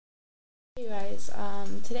Hey guys,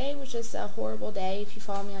 today was just a horrible day. If you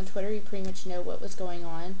follow me on Twitter, you pretty much know what was going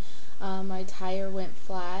on. My tire went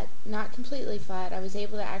flat, not completely flat. I was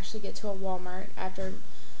able to actually get to a Walmart after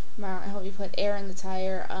my helped me put air in the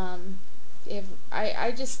tire. If I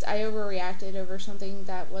overreacted over something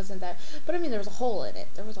that wasn't that, but I mean there was a hole in it.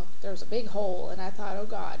 There was a big hole, and I thought, oh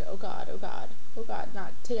God, oh God, oh God, oh God,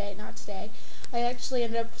 not today, not today. I actually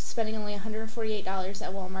ended up spending only $148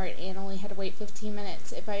 at Walmart and only had to wait 15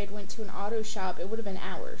 minutes. If I had went to an auto shop, it would have been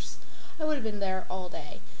hours. I would have been there all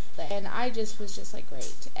day. And I just was just like,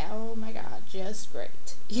 great. Oh my God, just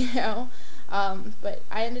great. But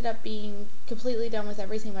I ended up being completely done with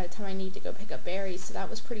everything by the time I needed to go pick up berries, so that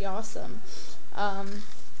was pretty awesome.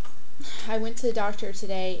 I went to the doctor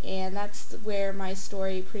today, and that's where my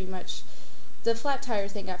story pretty much, the flat tire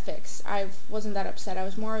thing got fixed. I wasn't that upset. I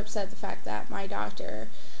was more upset the fact that my doctor,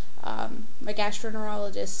 my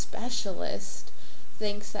gastroenterologist specialist,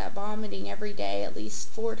 thinks that vomiting every day, at least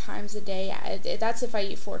 4 times a day, that's if I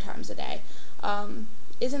eat 4 times a day,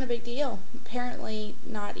 isn't a big deal. Apparently,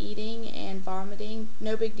 not eating and vomiting,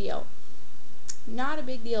 no big deal. Not a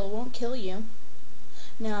big deal. It won't kill you.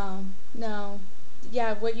 No, no.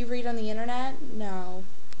 Yeah, what you read on the internet? No.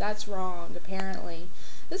 That's wrong, apparently.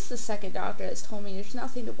 This is the second doctor that's told me there's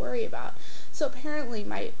nothing to worry about. So apparently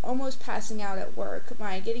my almost passing out at work,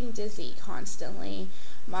 my getting dizzy constantly,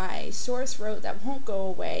 my sore throat that won't go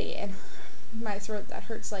away, and my throat that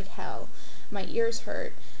hurts like hell, my ears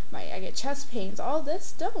hurt, I get chest pains, all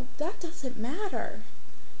this, that doesn't matter.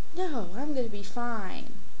 No, I'm gonna be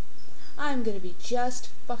fine. I'm gonna be just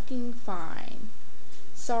fucking fine.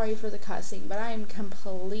 Sorry for the cussing, but I am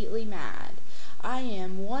completely mad. I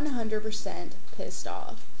am 100% pissed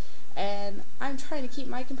off. And I'm trying to keep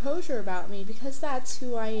my composure about me because that's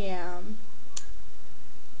who I am.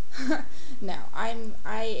 No,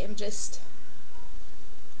 I am just,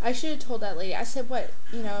 I should have told that lady. I said, what,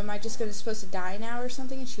 am I just supposed to die now or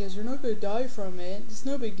something? And she goes, you're not going to die from it. It's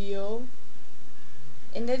no big deal.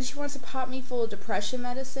 And then she wants to pop me full of depression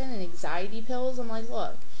medicine and anxiety pills. I'm like,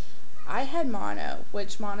 look, I had mono,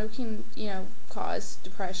 which mono can, cause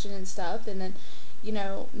depression and stuff. And then,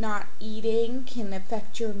 not eating can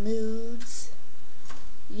affect your moods.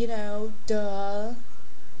 Duh.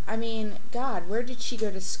 I mean, God, where did she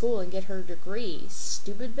go to school and get her degree?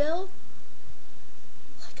 Stupidville?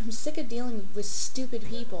 Like, I'm sick of dealing with stupid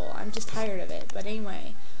people. I'm just tired of it. But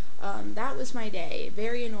anyway, that was my day.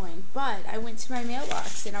 Very annoying. But I went to my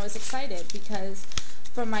mailbox and I was excited because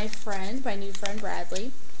from my new friend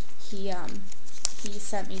Bradley, he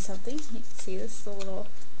sent me something. See this, the little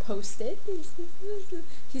post-it?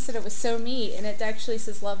 He said it was so neat, and it actually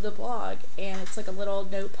says love the blog, and it's like a little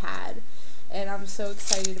notepad. And I'm so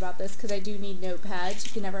excited about this because I do need notepads.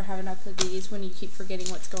 You can never have enough of these when you keep forgetting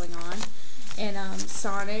what's going on. And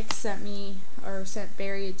Sonic sent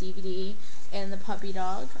Barry a DVD and the puppy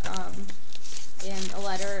dog, and a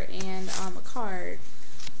letter and a card.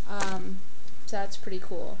 So that's pretty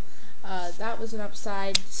cool. That was an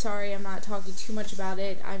upside. Sorry, I'm not talking too much about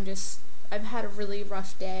it. I've had a really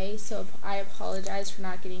rough day, so I apologize for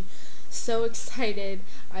not getting so excited.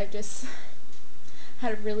 I've just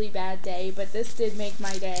had a really bad day, but this did make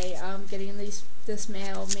my day. Getting this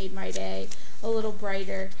mail made my day a little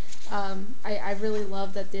brighter. I really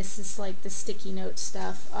love that this is like the sticky note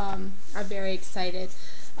stuff. I'm very excited.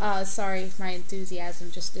 Sorry if my enthusiasm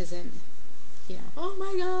just isn't, oh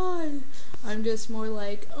my God. I'm just more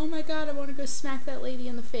like, oh my God, I want to go smack that lady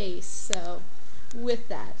in the face. So with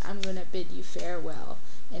that, I'm going to bid you farewell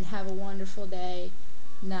and have a wonderful day,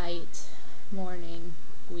 night, morning,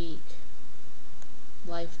 week,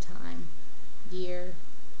 lifetime, year,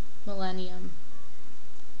 millennium,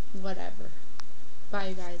 whatever. Bye,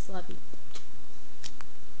 you guys. Love you.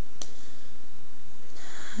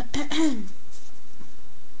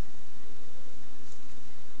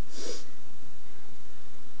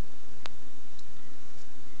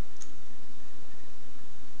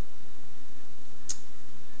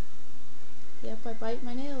 Yep, I bite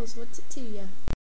my nails. What's it to ya?